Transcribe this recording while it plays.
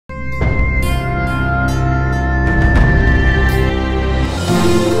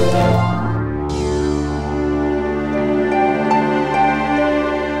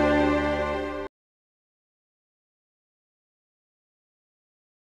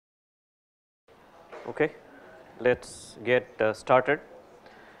Okay, let's get started.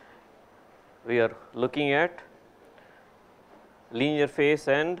 We are looking at linear phase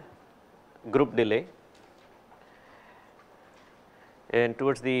and group delay, and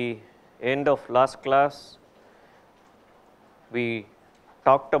towards the end of last class we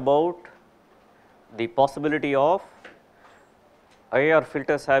talked about the possibility of IIR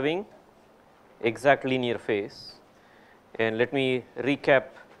filters having exact linear phase, and let me recap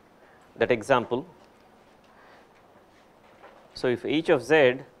that example. So, if h of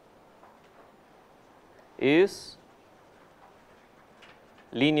z is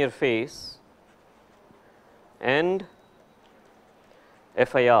linear phase and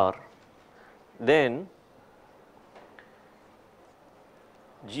FIR, then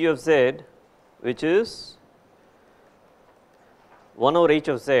G of z, which is 1 over h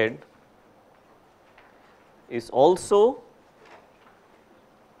of z, is also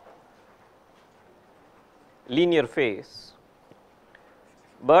linear phase,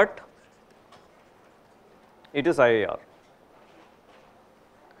 but it is IIR.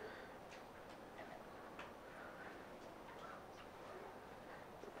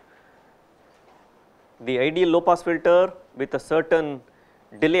 The ideal low pass filter with a certain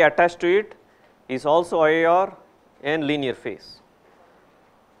delay attached to it is also IIR and linear phase.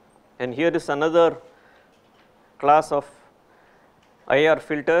 And here is another class of IIR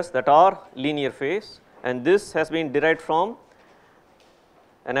filters that are linear phase, and this has been derived from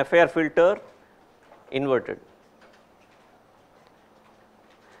an FIR filter inverted.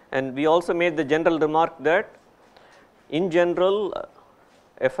 And we also made the general remark that in general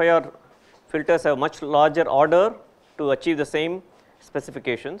FIR filters have much larger order to achieve the same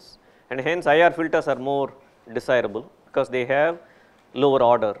specifications, and hence IIR filters are more desirable because they have lower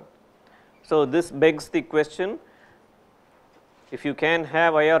order. So, this begs the question, if you can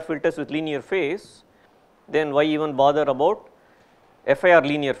have IIR filters with linear phase, then why even bother about FIR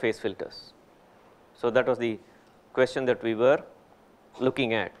linear phase filters? So, that was the question that we were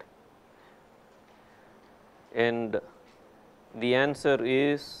looking at, and the answer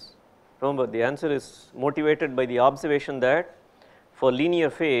is, remember, the answer is motivated by the observation that for linear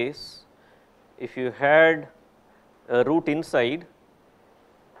phase, if you had a root inside,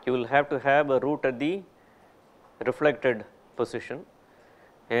 you will have to have a root at the reflected position,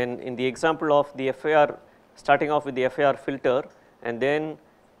 and in the example of the FIR, starting off with the FIR filter and then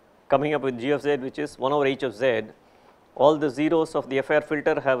coming up with G of z, which is 1 over h of z, all the zeros of the FIR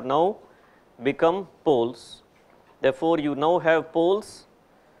filter have now become poles. Therefore, you now have poles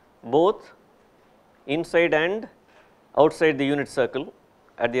both inside and outside the unit circle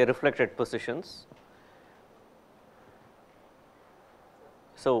at their reflected positions.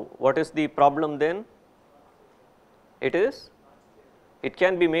 So, what is the problem then? It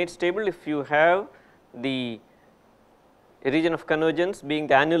can be made stable if you have the region of convergence being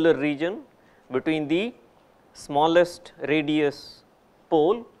the annular region between the smallest radius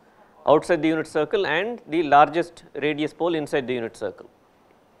pole outside the unit circle and the largest radius pole inside the unit circle.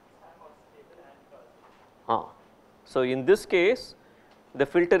 So, in this case the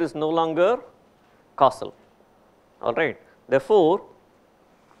filter is no longer causal, all right. Therefore,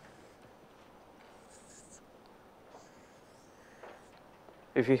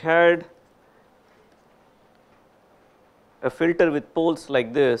 if you had a filter with poles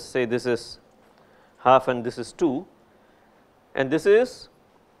like this, say this is half and this is 2, and this is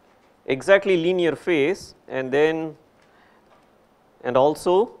exactly linear phase and then and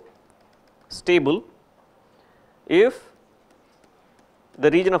also stable if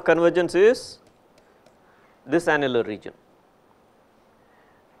the region of convergence is this annular region.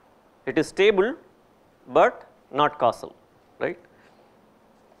 It is stable but not causal, right.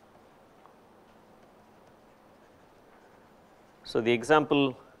 So, the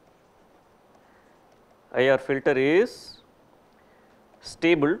example IIR filter is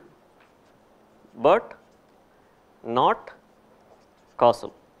stable but not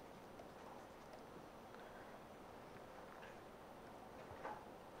causal.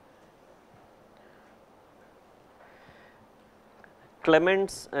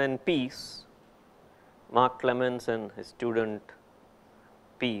 Clements and Pease, Mark Clements and his student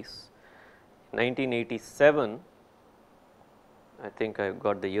Pease, 1987, I think I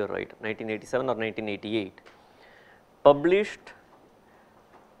got the year right, 1987 or 1988, published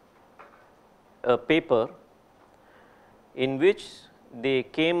a paper in which they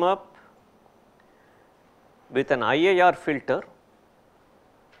came up with an IIR filter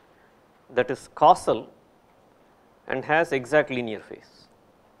that is causal and has exact linear phase.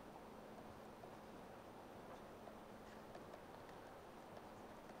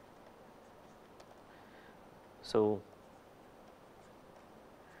 So,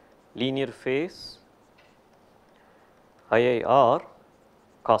 linear phase IIR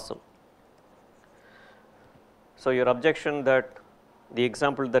causal. So, your objection that the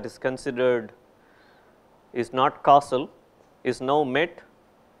example that is considered is not causal is now met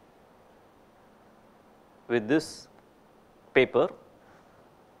with this paper.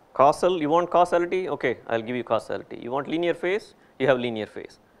 Causal, you want causality? Okay, I will give you causality. You want linear phase? You have linear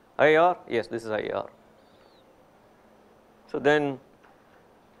phase. IIR? Yes, this is IIR. So, then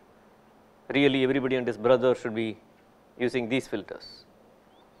really everybody and his brother should be using these filters,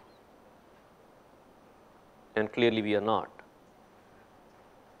 and clearly we are not.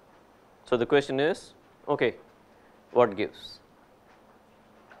 So, the question is, okay, what gives?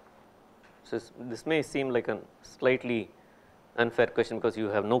 So, this may seem like a slightly unfair question because you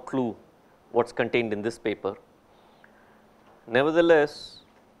have no clue what is contained in this paper. Nevertheless,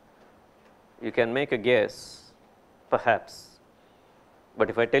 you can make a guess perhaps, but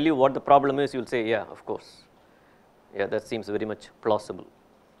if I tell you what the problem is, you will say, yeah, of course, yeah, that seems very much plausible.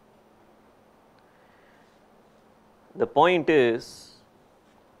 The point is,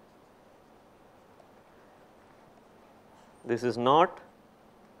 this is not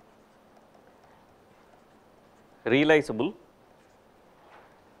realizable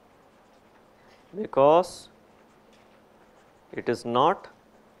because it is not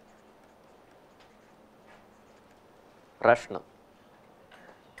rational.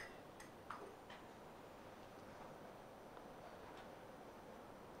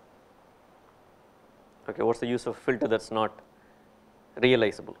 Okay, what is the use of a filter that is not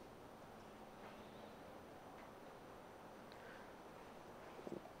realizable?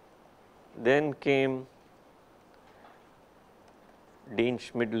 Then came Dean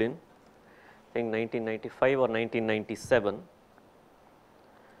Schmidlin, I think 1995 or 1997.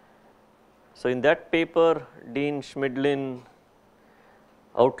 So, in that paper, Dean Schmidlin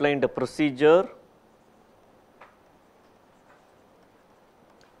outlined a procedure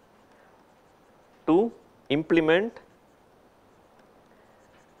to implement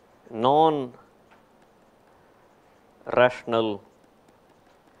non-rational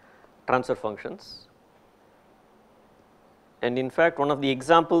transfer functions. And in fact, one of the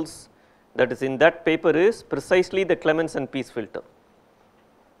examples that is in that paper is precisely the Clemens and Peace filter,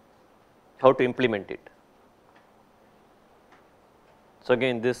 how to implement it. So,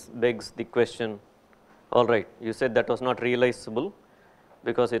 again this begs the question, all right, you said that was not realizable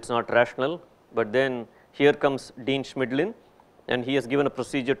because it is not rational, but then here comes Dean Schmidlin and he has given a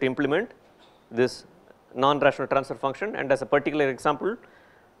procedure to implement this non-rational transfer function, and as a particular example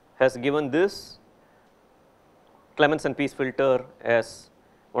has given this Clemens and Peace filter as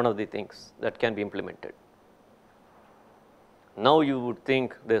one of the things that can be implemented. Now, you would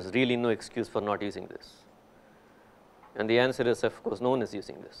think there is really no excuse for not using this, and the answer is, of course, no one is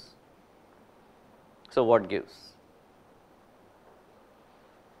using this. So, what gives?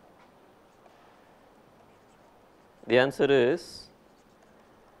 The answer is,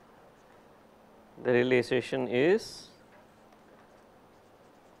 the realization is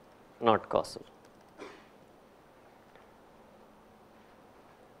not causal.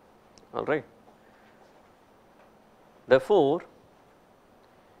 All right. Therefore,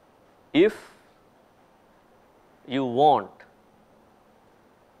 if you want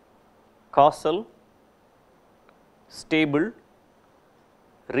causal, stable,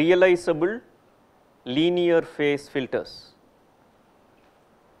 realizable linear phase filters,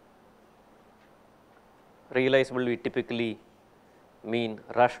 realizable we typically mean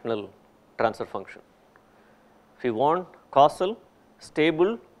rational transfer function. If you want causal,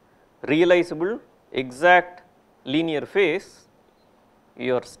 stable, realizable, exact linear phase,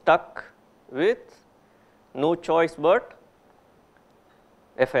 you are stuck with no choice but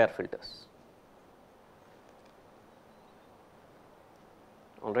FIR filters.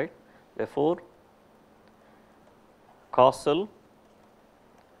 All right. Therefore, causal,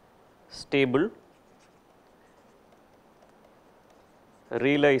 stable,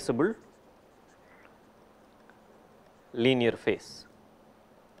 realizable linear phase.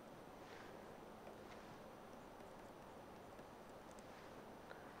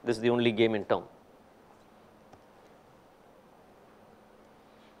 This is the only game in town.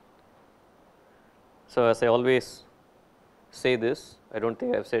 So, as I always say this, I do not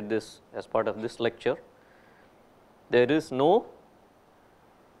think I have said this as part of this lecture, there is no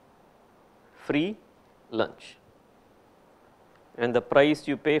free lunch, and the price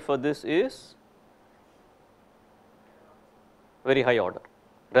you pay for this is very high order,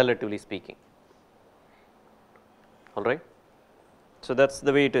 relatively speaking. All right. So, that is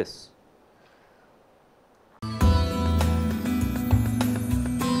the way it is.